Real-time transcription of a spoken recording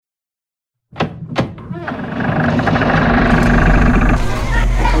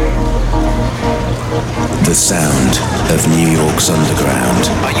of New York's underground.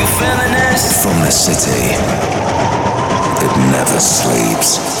 Are you feeling this? From the city, it never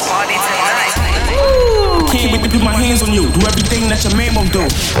sleeps. Party tonight. Can't wait to put my hands on you. Do everything that your man won't do.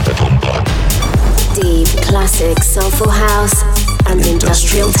 Deep, classic, soulful house and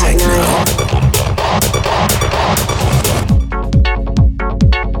industrial techno.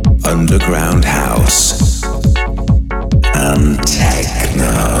 Underground house and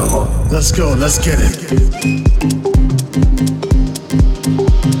techno. Let's go, let's get it.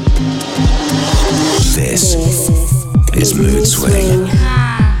 This is Mood Swing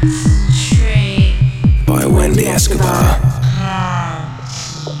by Wendy Escobar.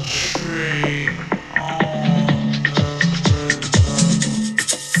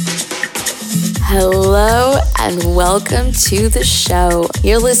 Hello and welcome to the show.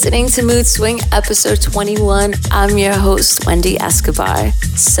 You're listening to Mood Swing episode 21. I'm your host, Wendy Escobar.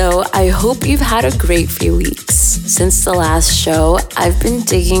 So I hope you've had a great few weeks. Since the last show, I've been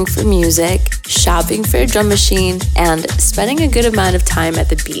digging for music, shopping for a drum machine, and spending a good amount of time at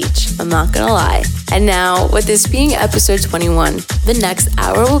the beach. I'm not gonna lie. And now, with this being episode 21, the next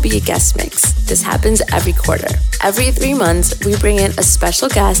hour will be a guest mix. This happens every quarter. Every 3 months, we bring in a special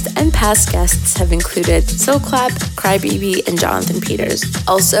guest, and past guests have included Soulclap, Crybaby, and Jonathan Peters.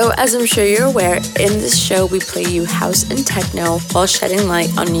 Also, as I'm sure you're aware, in this show we play you house and techno while shedding light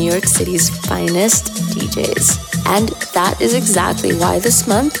on New York City's finest DJs. And that is exactly why this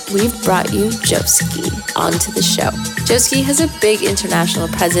month we've brought you Joski onto the show. Joski has a big international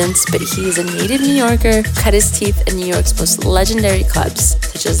presence, but he is a native New Yorker, cut his teeth in New York's most legendary clubs,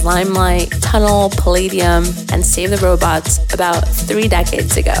 such as Limelight, Tunnel, Palladium, and Save the Robots about 3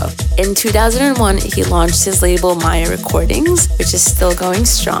 decades ago. In 2001, he launched his label Maya Recordings, which is still going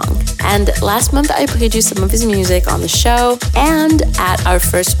strong. And last month, I played you some of his music on the show and at our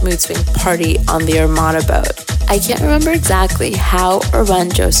first Mood Swing party on the Armada boat. I can't remember exactly how or when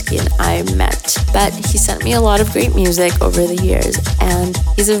Joski and I met, but he sent me a lot of great music over the years, and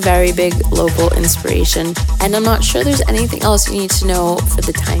he's a very big local inspiration. And I'm not sure there's anything else you need to know for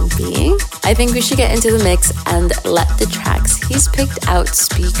the time being. I think we should get into the mix and let the tracks he's picked out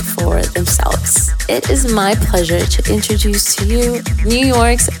speak for themselves. It is my pleasure to introduce to you New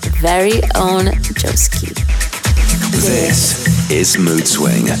York's very own Joski. This is Mood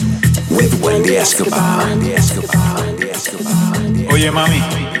Swing with Wendy Escobar. Oye, mami.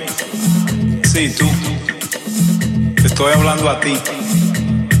 Sí, tú. Te estoy hablando a ti.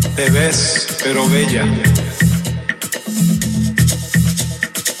 Te ves, pero bella.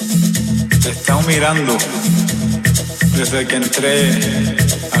 Te he estado mirando desde que entré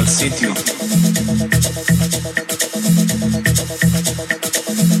al sitio.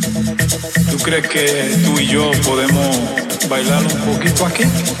 ¿Tú crees que tú y yo podemos bailar un poquito aquí?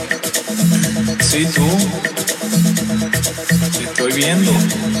 Sí, tú. Te estoy viendo.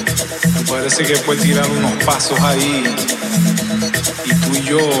 Me parece que puedes tirar unos pasos ahí. Y tú y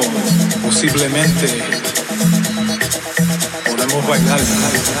yo posiblemente podemos bailar.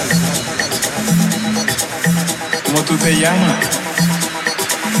 ¿Cómo tú te llamas?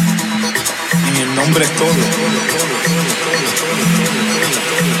 Y el nombre es todo.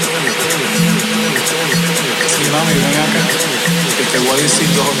 Sí, mami, ven acá, que te voy a decir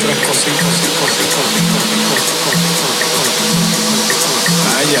 2 o 3 cositas.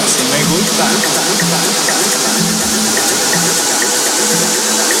 Ay, así me gusta.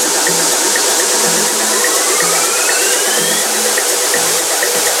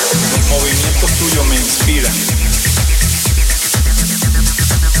 Los movimientos tuyos me inspiran.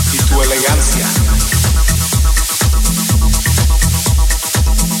 Y tu elegancia.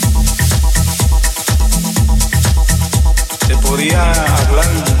 Podría hablar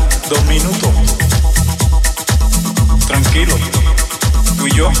 2 minutos, tranquilo, tú y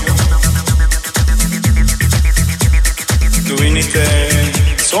yo. Tú viniste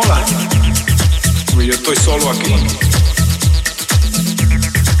sola, pues yo estoy solo aquí.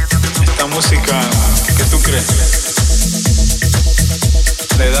 Esta música, ¿qué tú crees?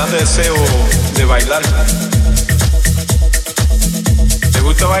 Le da deseo de bailar. ¿Te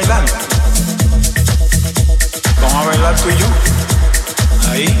gusta bailar? Vamos a bailar tú y yo.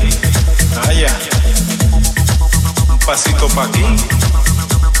 Ahí, allá. Un pasito para aquí,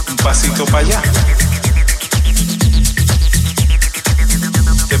 un pasito para allá.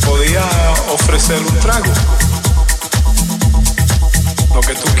 Te podía ofrecer un trago. Lo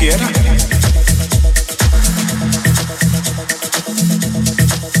que tú quieras.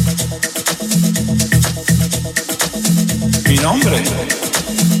 Mi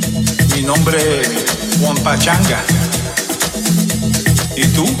nombre es Juan Pachanga. ¿Y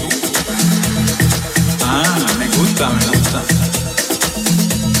tú? Ah, me gusta. gusta, me gusta.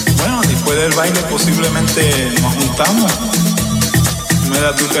 Bueno, después del baile posiblemente nos juntamos. Me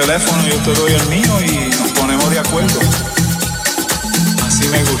das tu teléfono, yo te doy el mío y nos ponemos de acuerdo. Así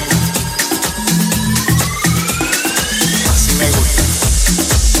me gusta. Así me gusta.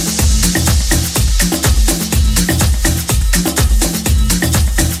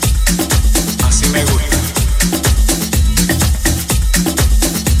 Así me gusta.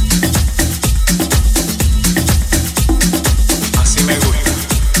 Así me gusta.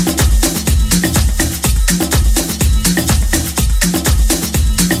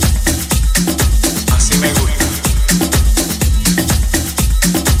 Así me gusta.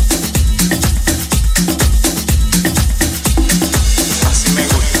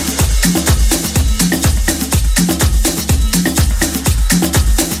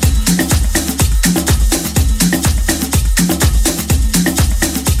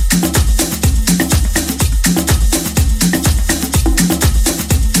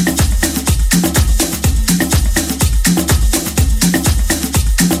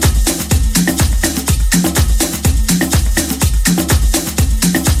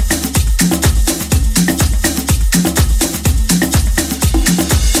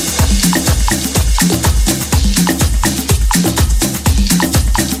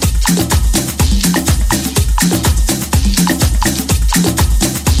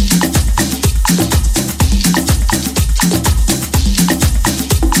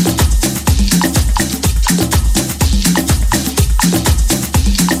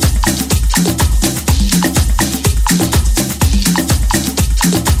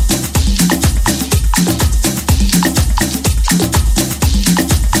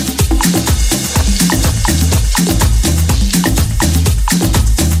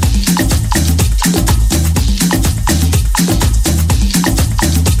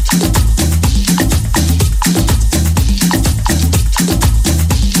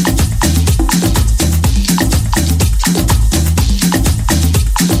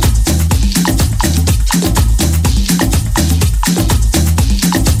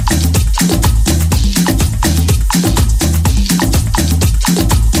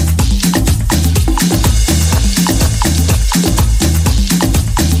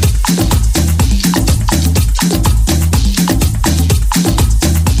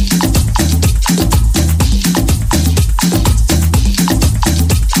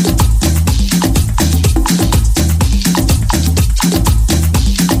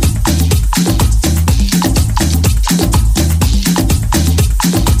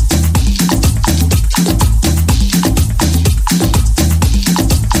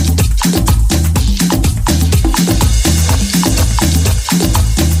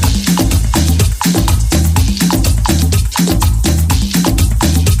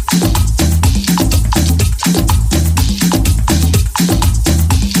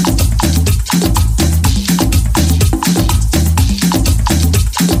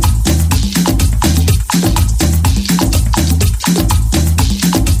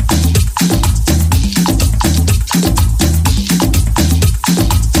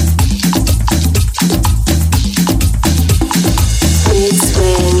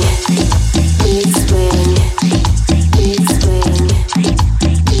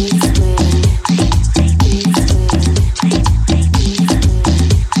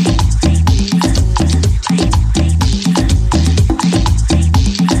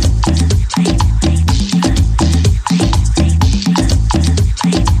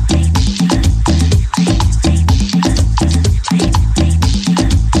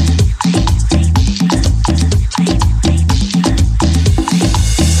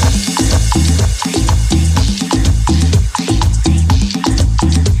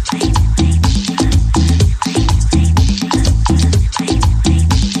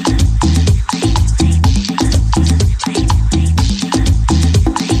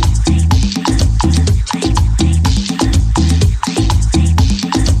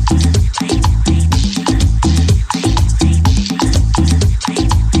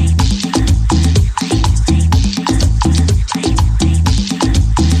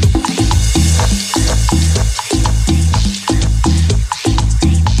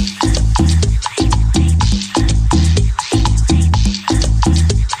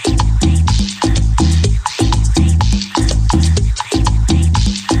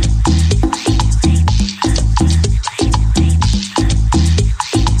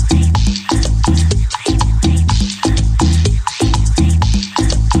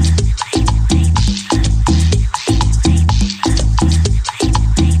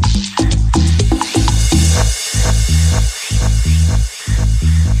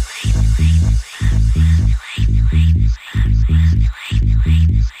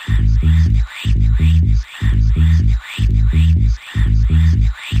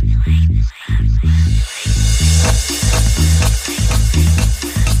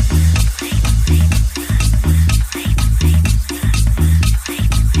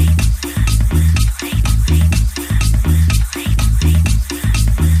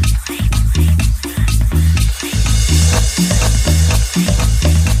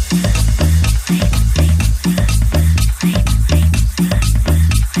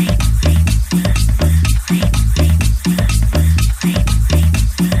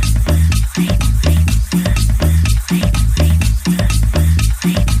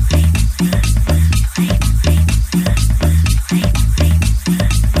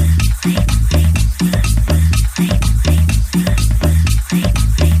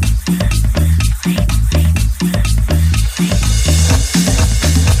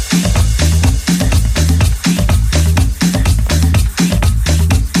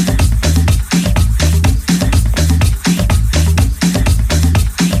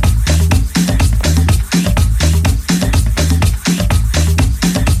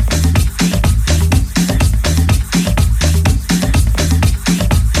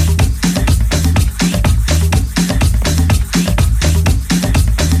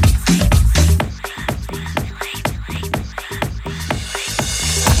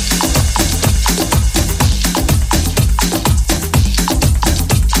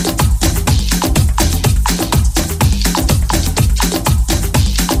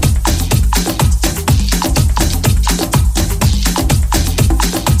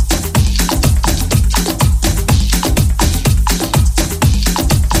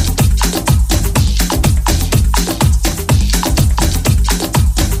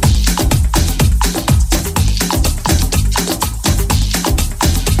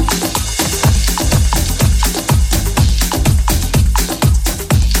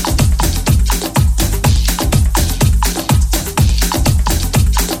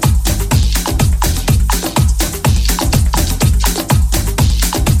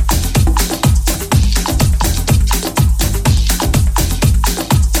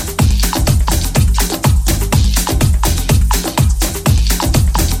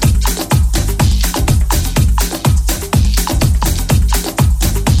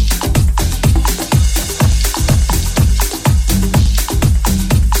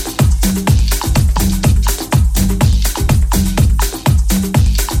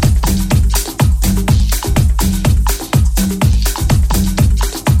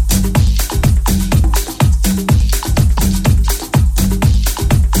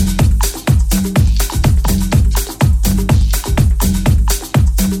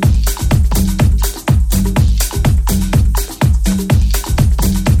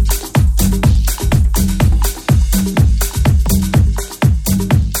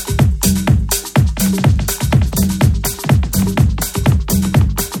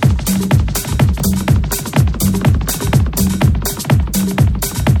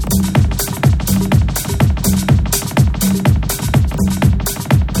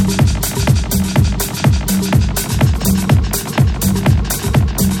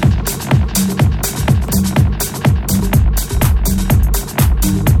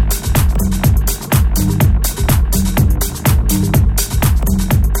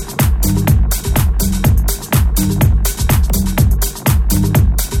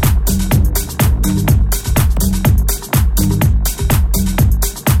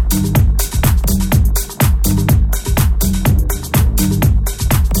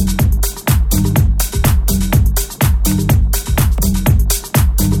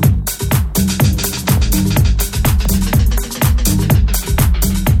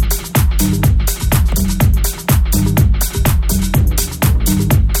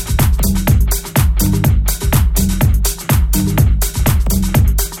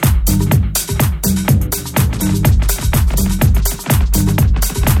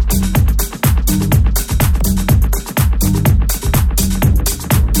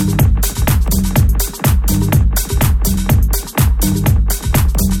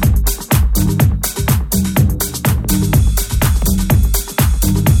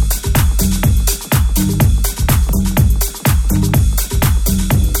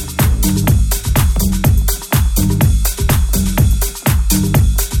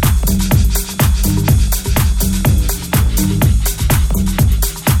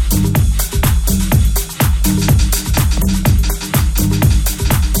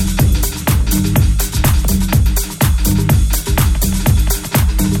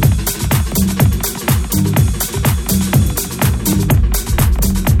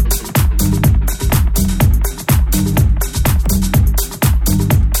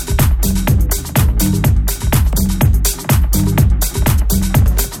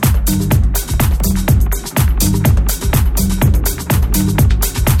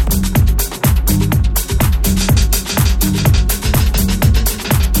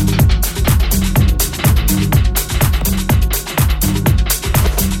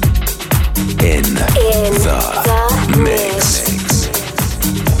 in the mix.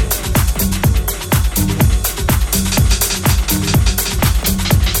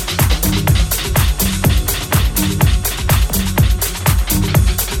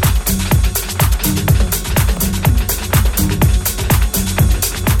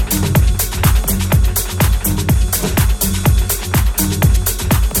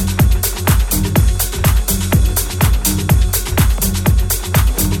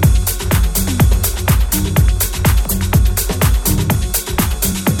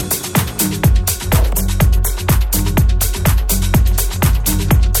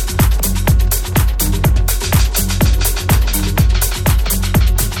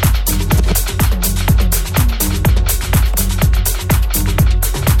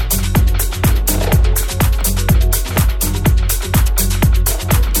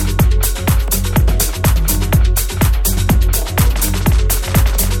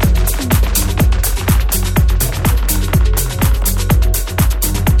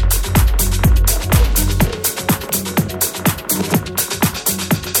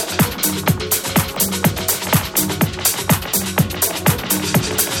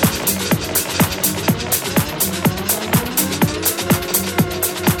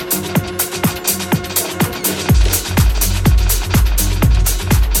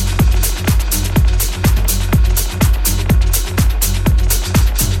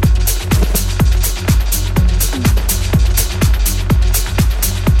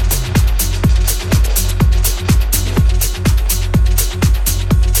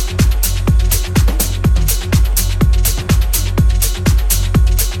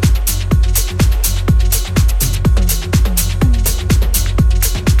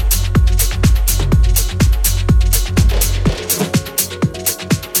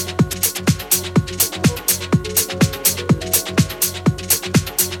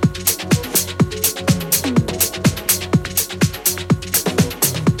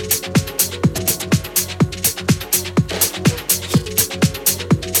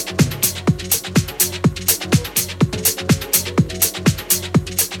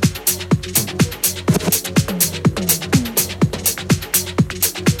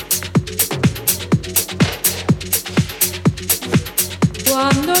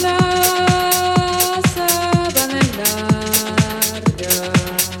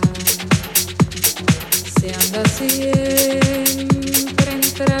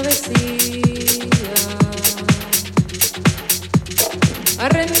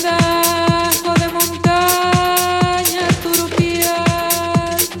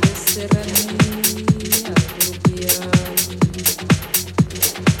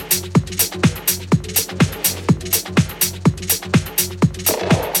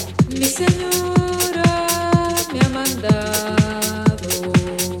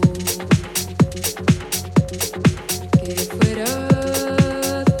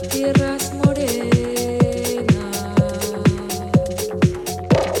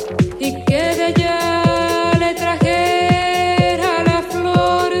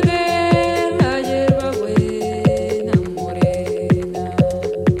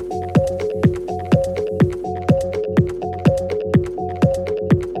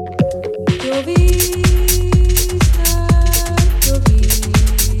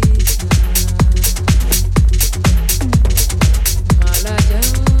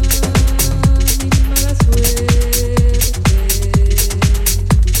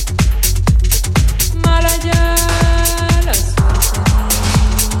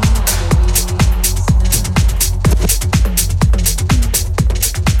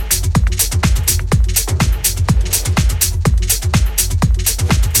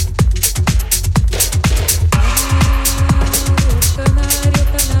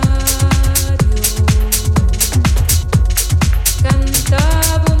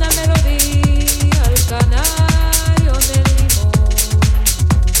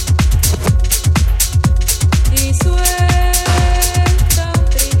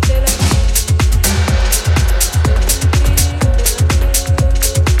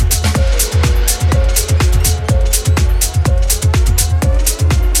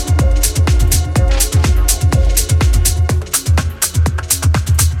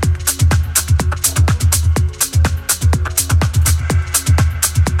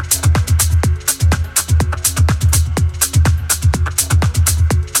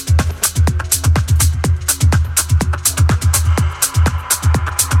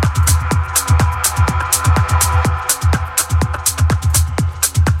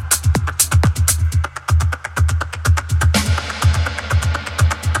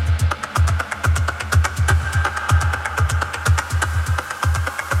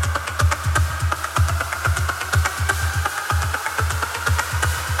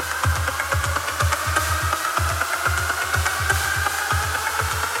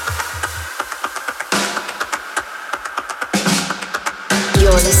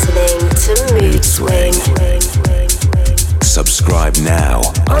 listening to Mood Swing. Subscribe now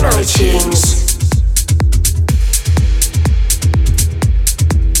on iTunes.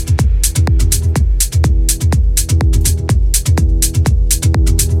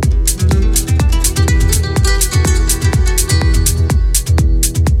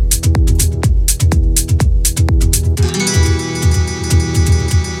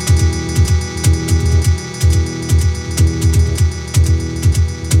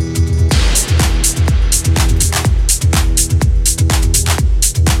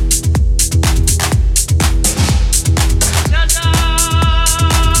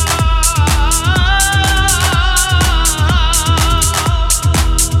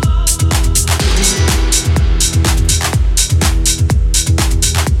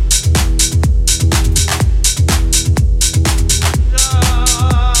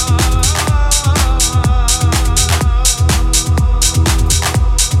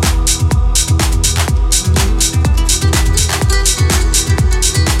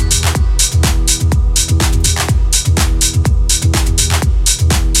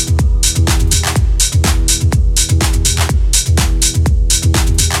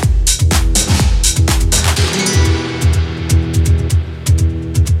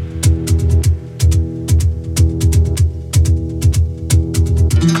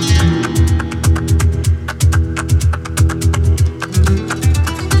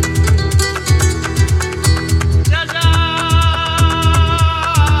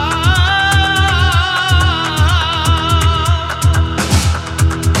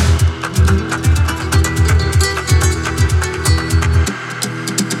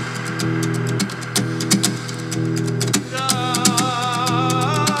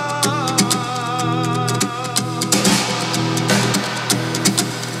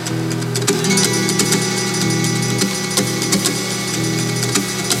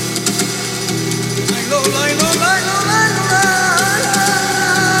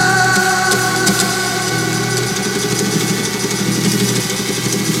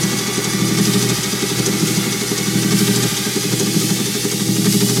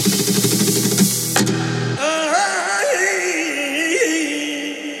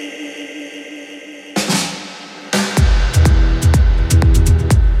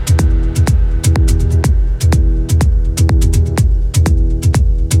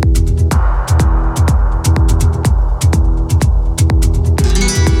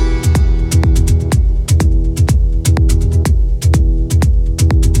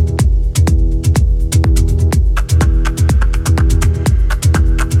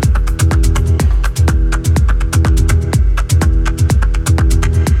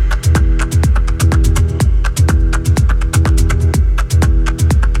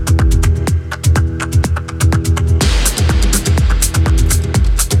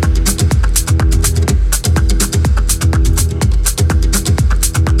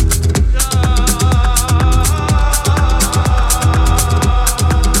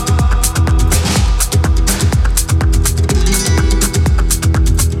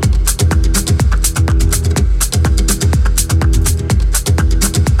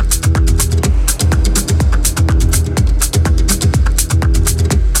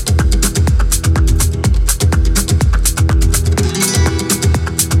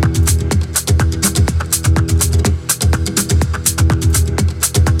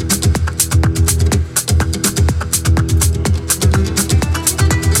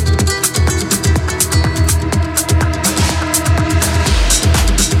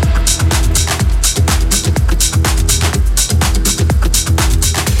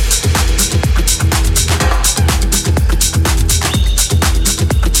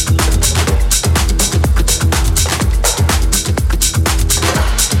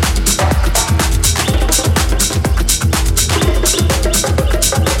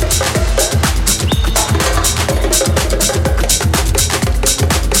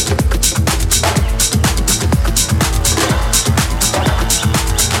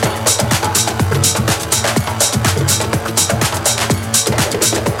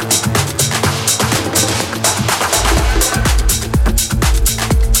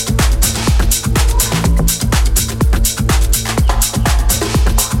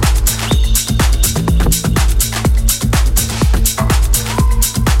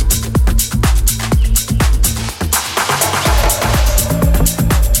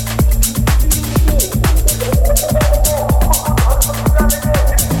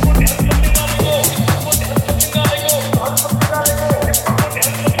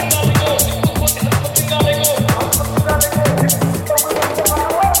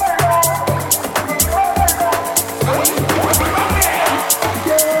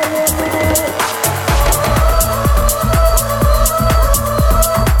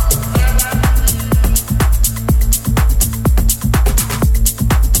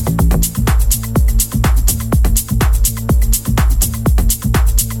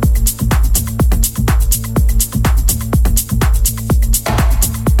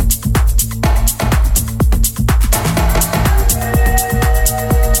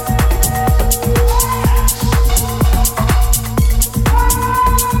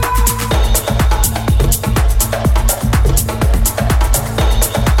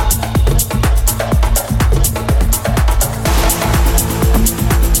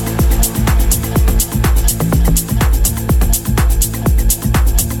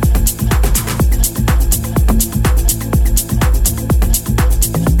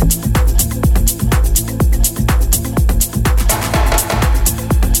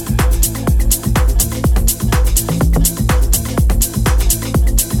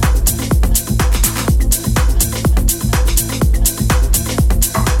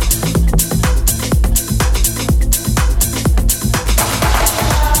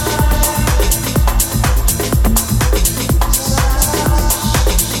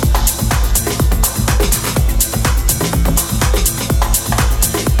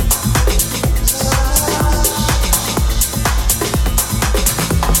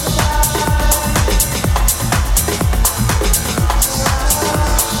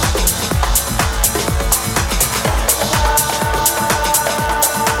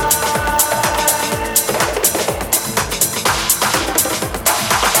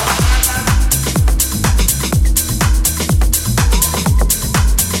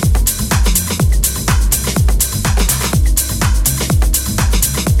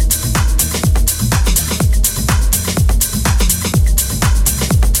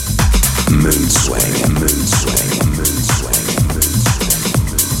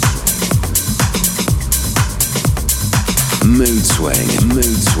 Mood swing, mood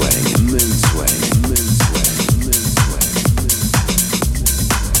swing, mood swing, mood swing.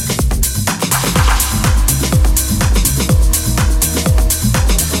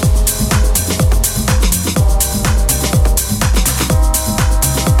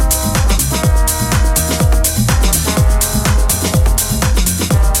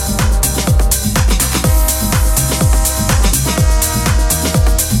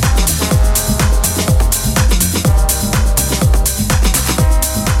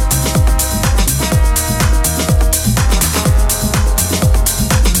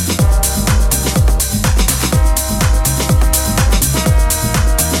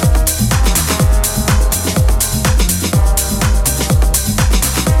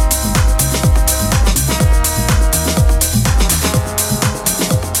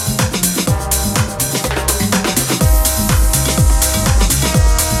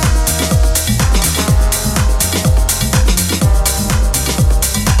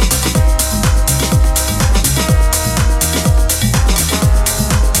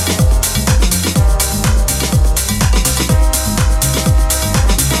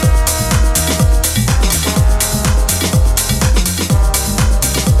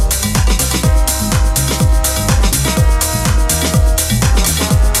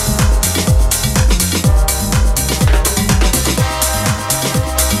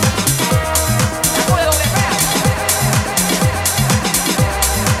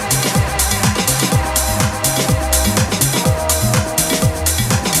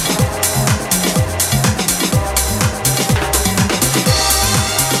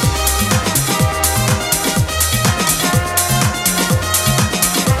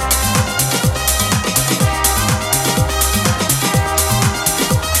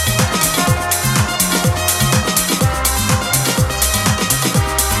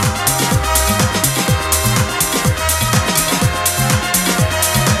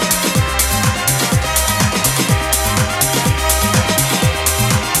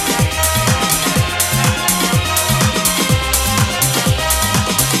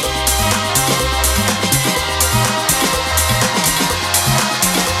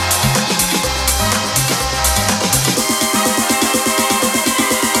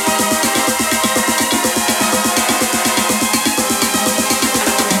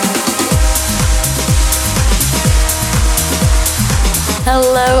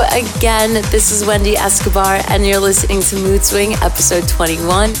 Hello again, this is Wendy Escobar, and you're listening to Mood Swing episode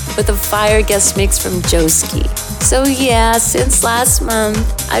 21 with a fire guest mix from Joski. So yeah, since last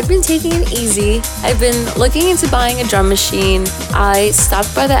month, I've been taking it easy. I've been looking into buying a drum machine. I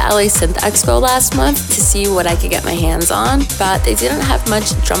stopped by the LA Synth Expo last month to see what I could get my hands on, but they didn't have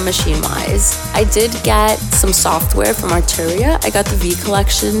much drum machine wise. I did get some software from Arturia. I got the V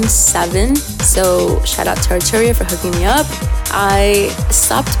Collection 7, so shout out to Arturia for hooking me up. I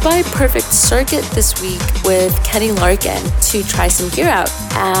stopped by Perfect Circuit this week with Kenny Larkin to try some gear out.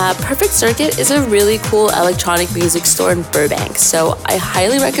 Perfect Circuit is a really cool electronic music store in Burbank, so I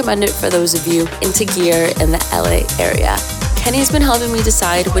highly recommend it for those of you into gear in the LA area. Kenny's been helping me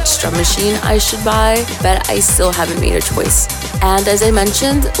decide which drum machine I should buy, but I still haven't made a choice. And as I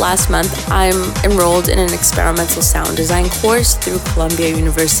mentioned last month, I'm enrolled in an experimental sound design course through Columbia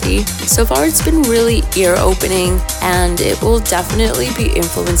University. So far, it's been really ear-opening, and it will definitely be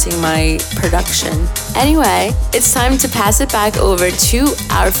influencing my production. Anyway, it's time to pass it back over to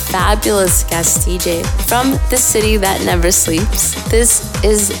our fabulous guest DJ from the city that never sleeps. This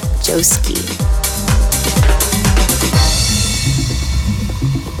is Joski.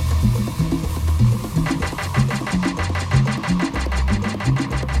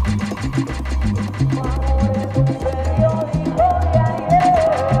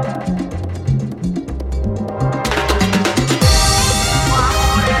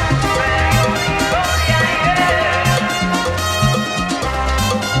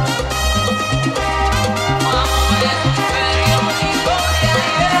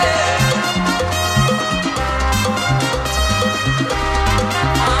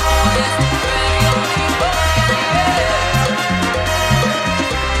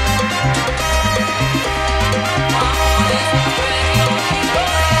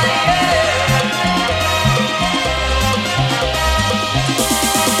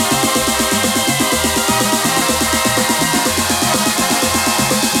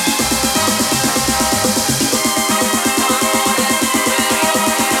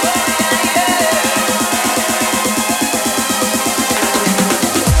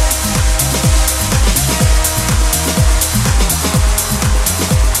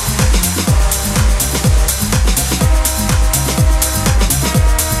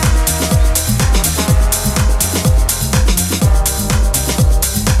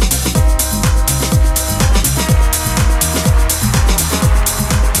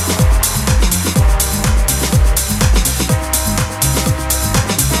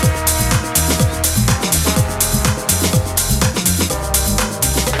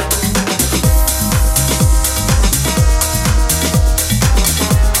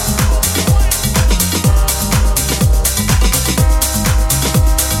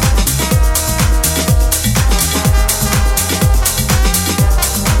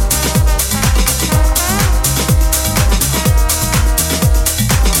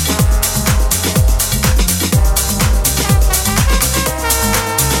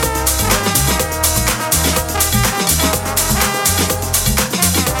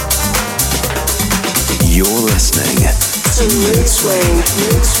 You're listening to Mood Swing.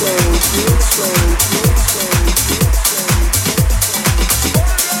 Mood Swing. Mood Swing. Mood Swing.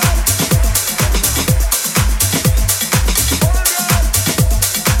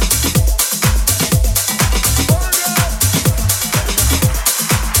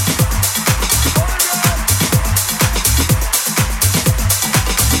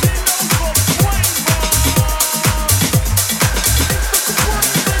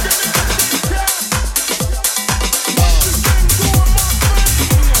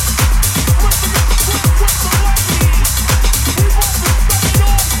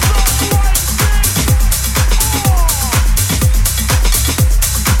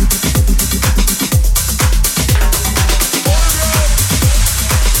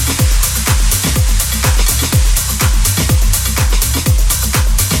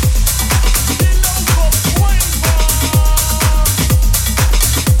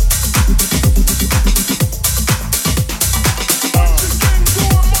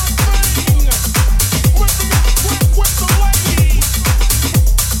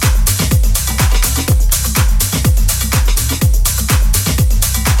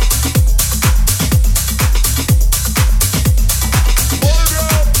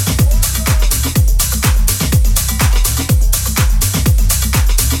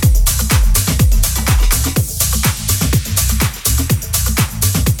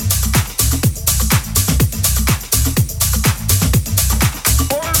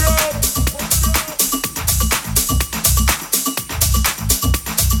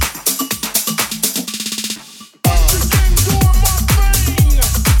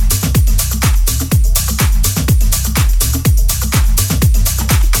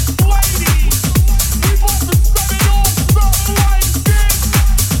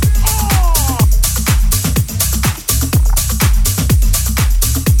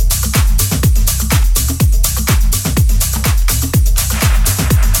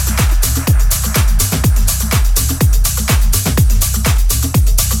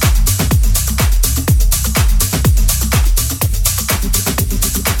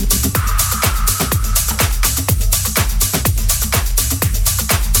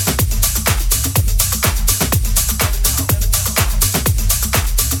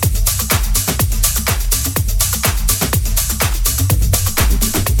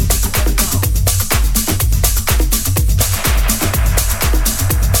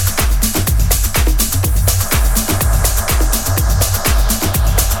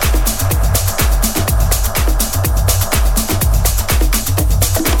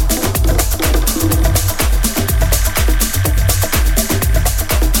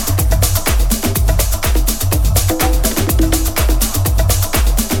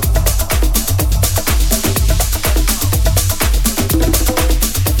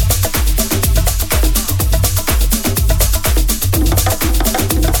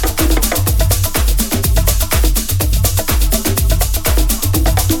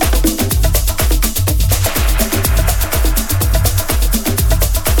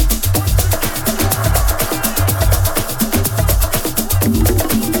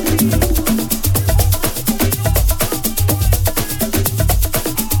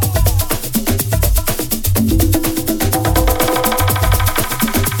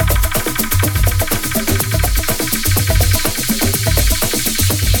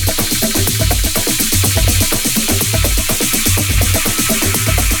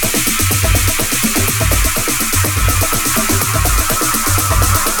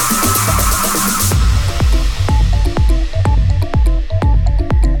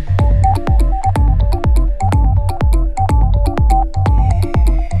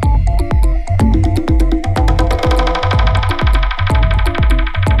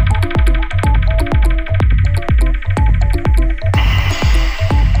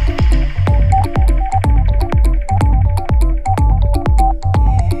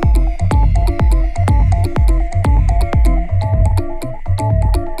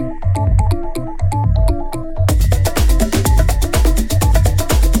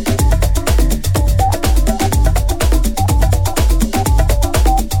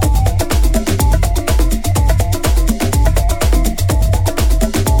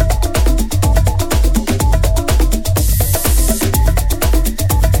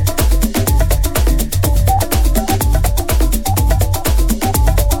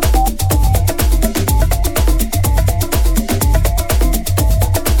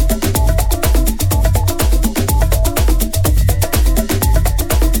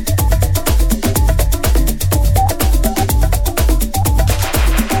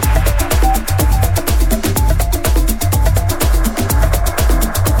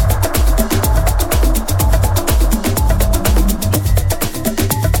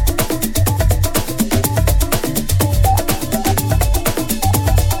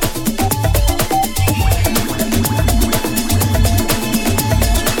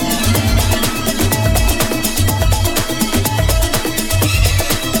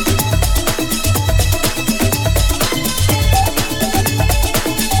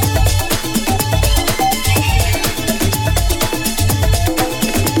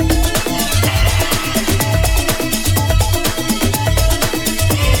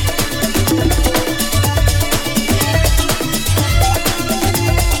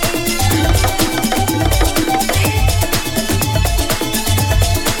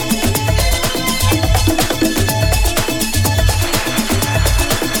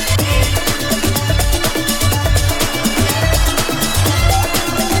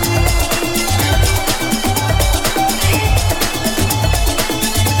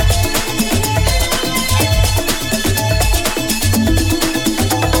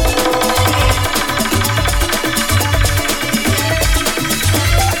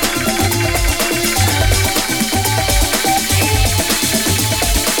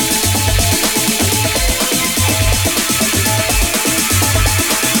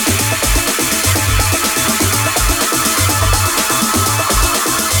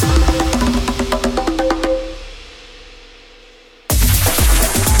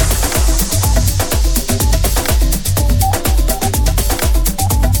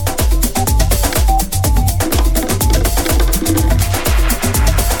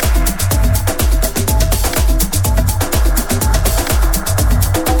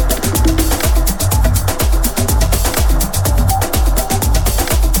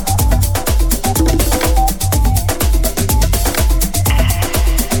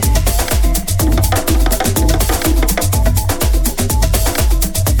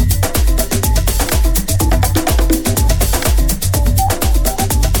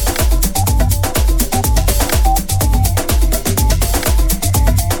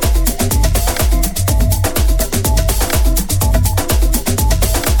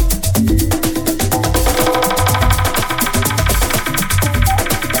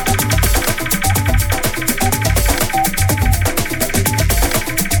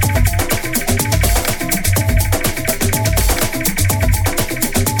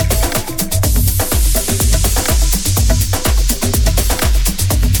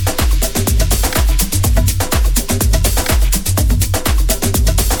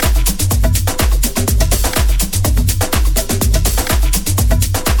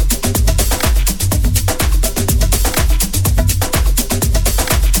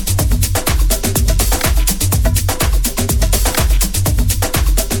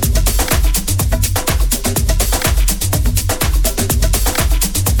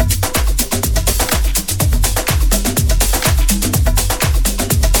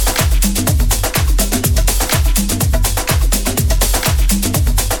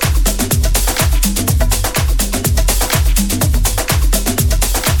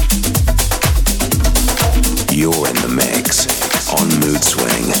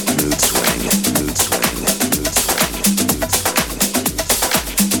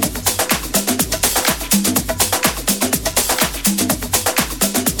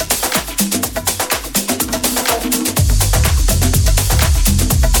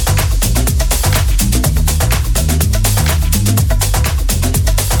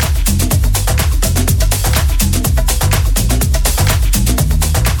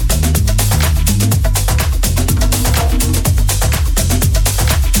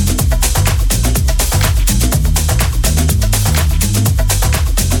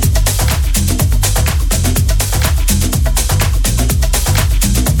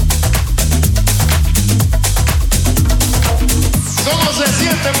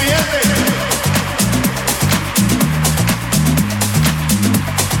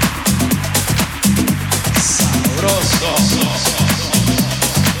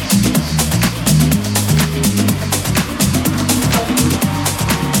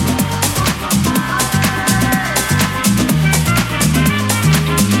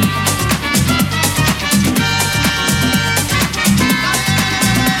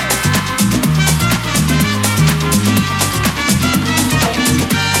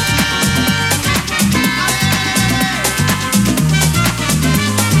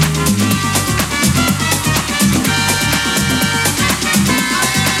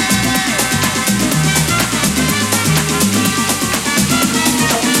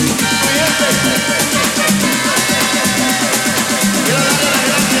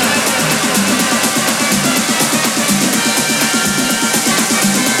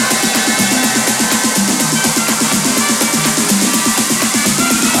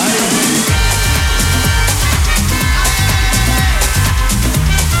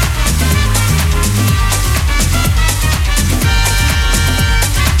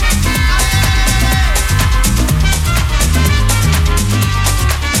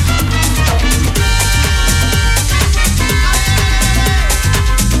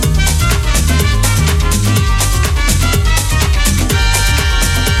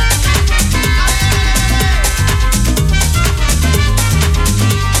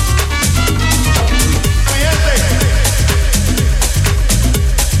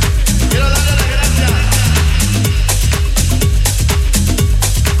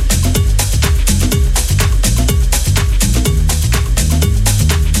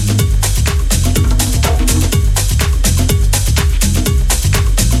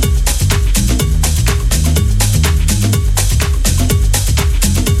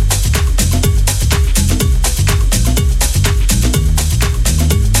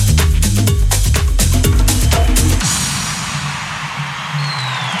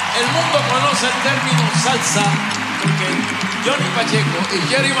 salsa, porque Johnny Pacheco y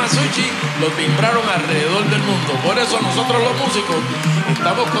Jerry Masucci los timbraron alrededor del mundo. Por eso nosotros los músicos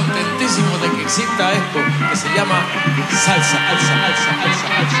estamos contentísimos de que exista esto que se llama salsa, alza, alza, alza,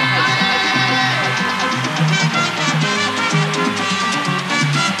 alza, alza, alza.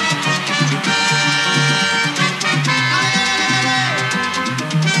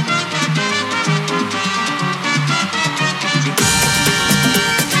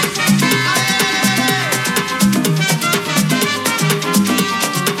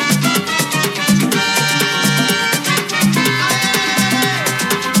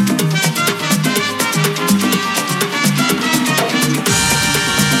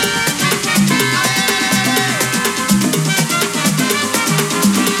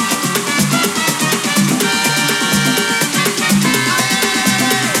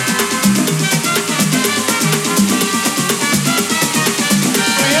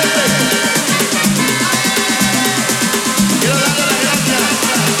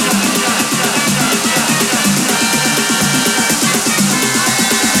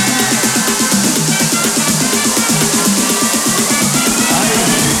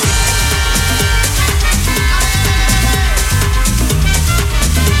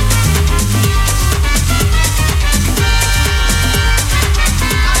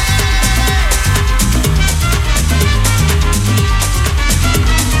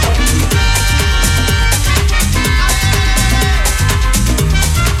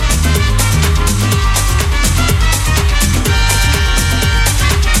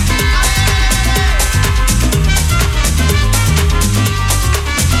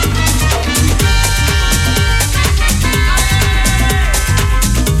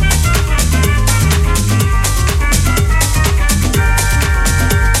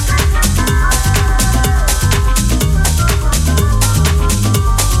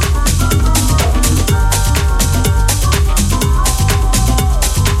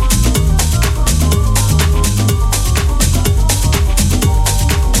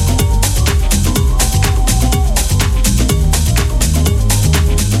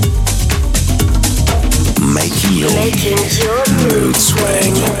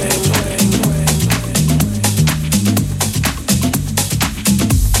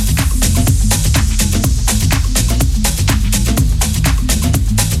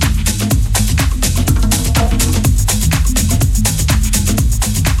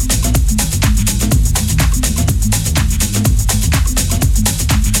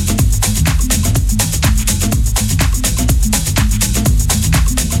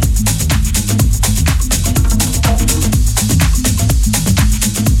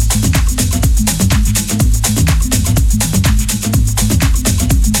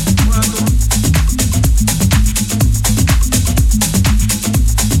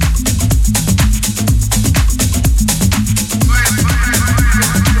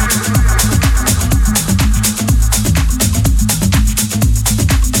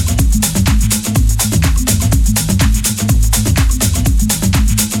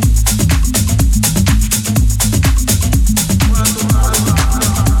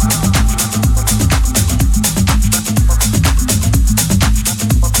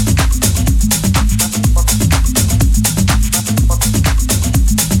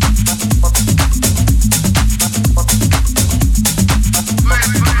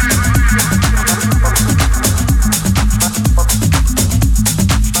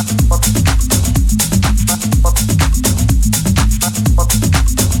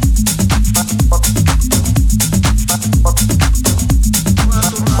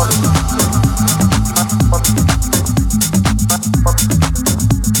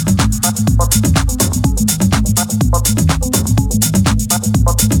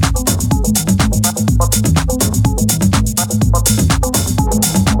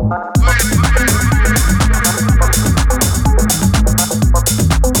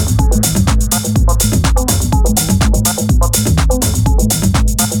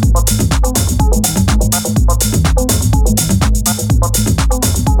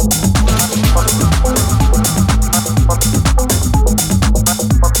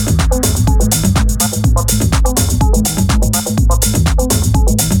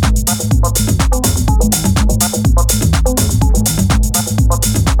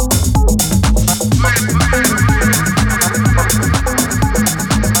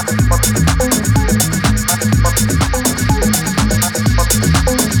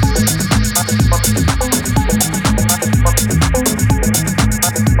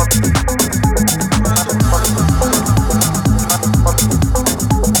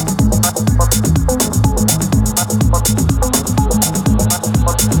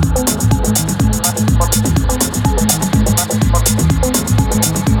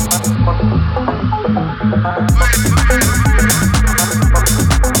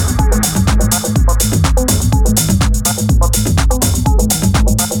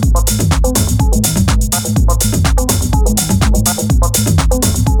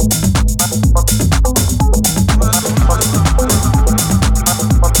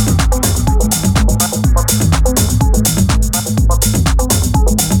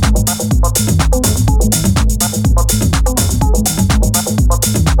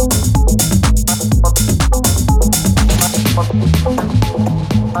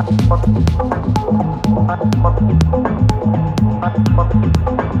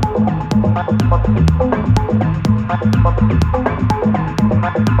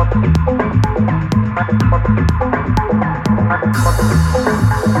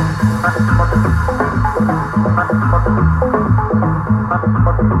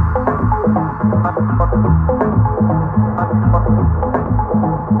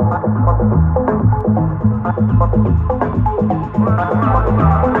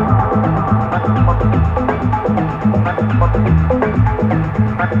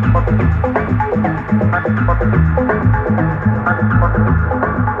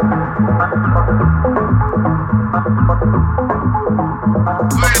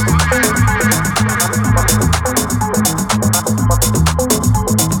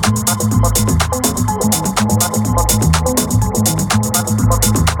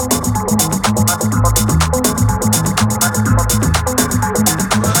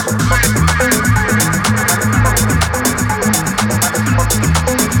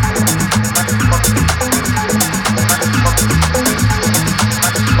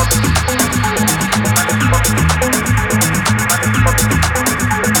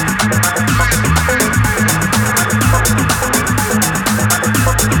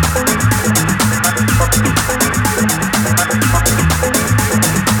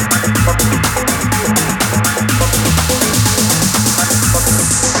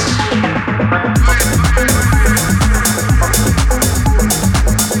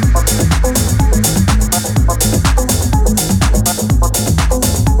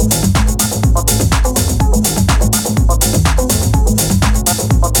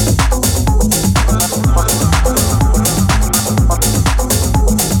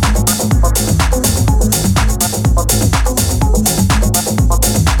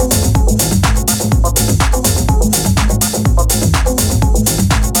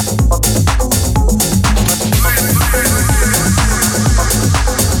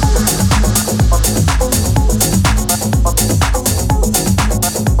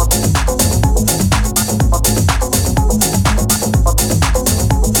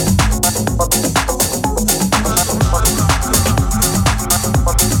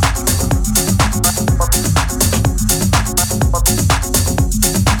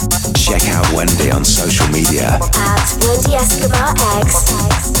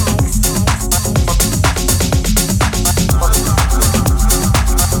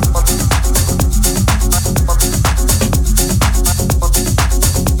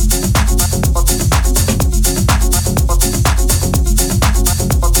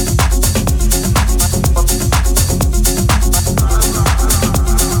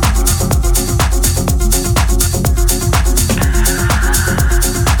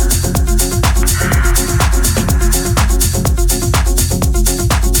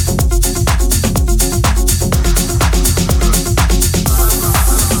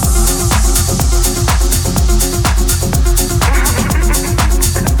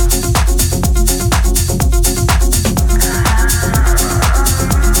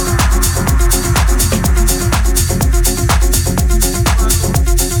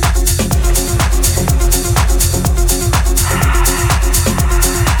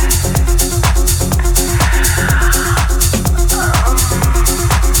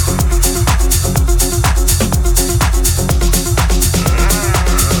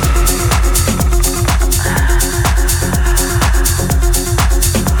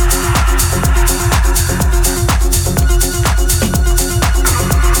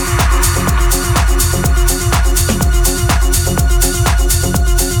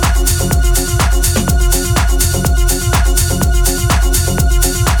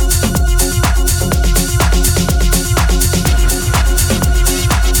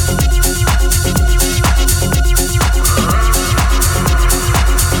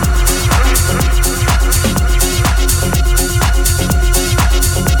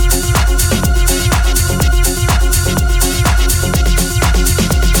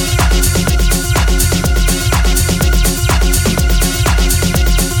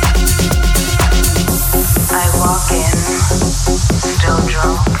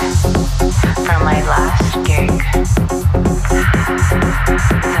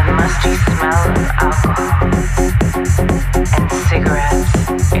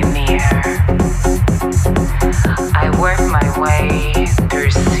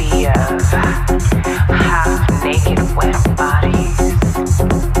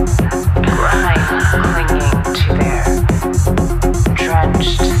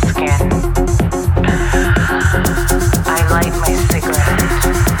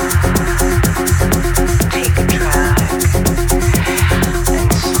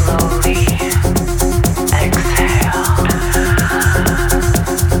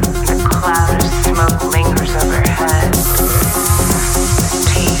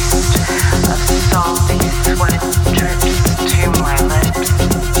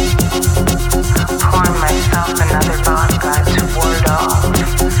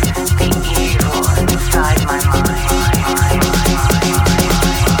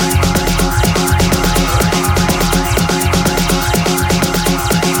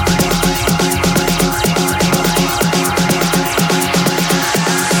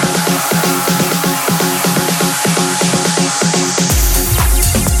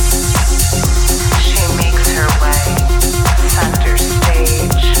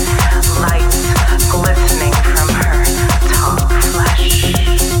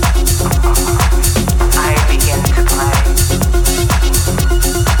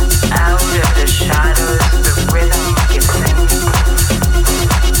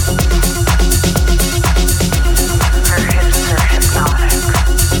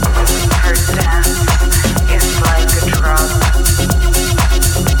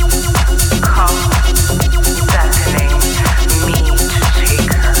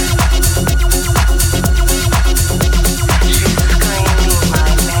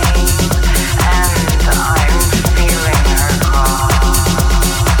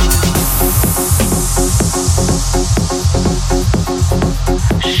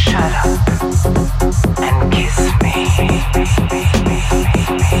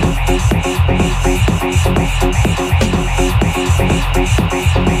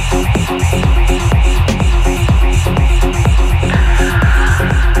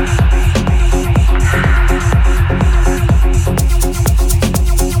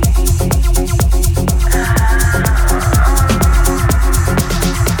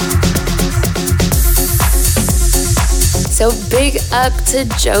 up to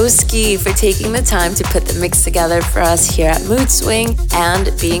Joski for taking the time to put the mix together for us here at Mood Swing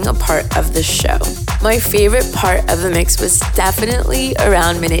and being a part of the show. My favorite part of the mix was definitely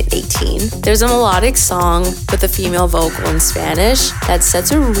around minute 18. There's a melodic song with a female vocal in Spanish that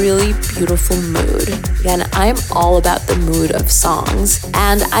sets a really beautiful mood. Again, I'm all about the mood of songs,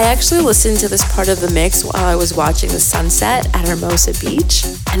 and I actually listened to this part of the mix while I was watching the sunset at Hermosa Beach,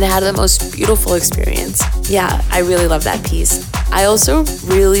 and I had the most beautiful experience. Yeah, I really love that piece. I also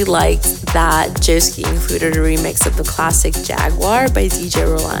really liked that Joski included a remix of the classic Jaguar by DJ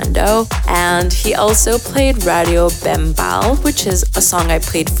Rolando, and he also played Radio Bembal, which is a song I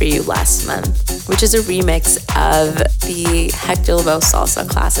played for you last month, which is a remix of the Hector Lavoe Salsa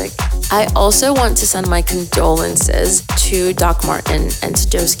classic. I also want to send my condolences to Doc Martin and to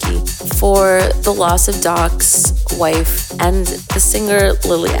Joski for the loss of Doc's wife and the singer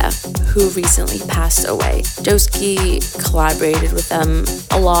Lilia, who recently passed away. Joski collaborated with them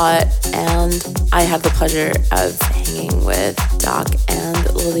a lot, and I had the pleasure of hanging with Doc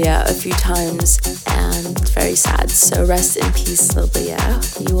and Lilia a few times, and it's very sad. So rest in peace, Lilia.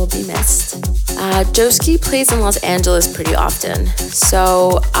 You will be missed. Joski plays in Los Angeles pretty often,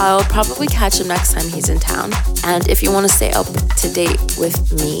 so I'll probably catch him next time he's in town. And if you want to stay up to date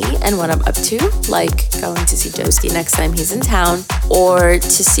with me and what I'm up to, like going to see Joski next time he's in town, or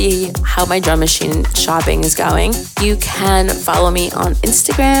to see how my drum machine shopping is going, you can follow me on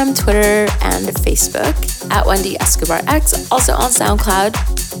Instagram, Twitter, and Facebook at Wendy Escobar X, also on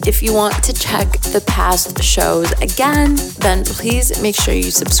SoundCloud. If you want to check the past shows again, then please make sure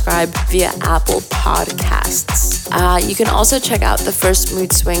you subscribe via Apple Podcasts. You can also check out the first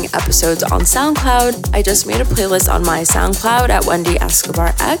Mood Swing episodes on SoundCloud. I just made a playlist on my SoundCloud at Wendy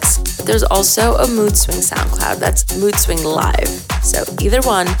Escobar X, but there's also a Mood Swing SoundCloud. That's Mood Swing Live. So either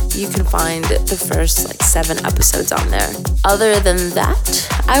one, you can find the first 7 episodes on there. Other than that,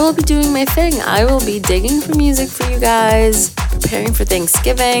 I will be doing my thing. I will be digging for music for you guys, preparing for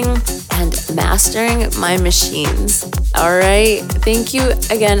Thanksgiving, and mastering my machines. All right. Thank you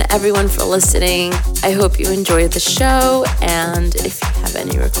again, everyone, for listening. I hope you enjoyed the show. And if you have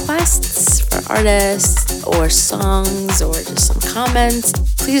any requests for artists or songs or just some comments,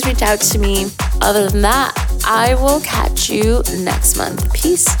 please reach out to me. Other than that, I will catch you next month.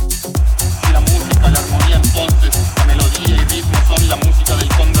 Peace. La música, la armonía, entonces, la melodía y ritmo son la música del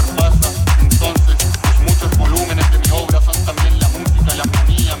Converse.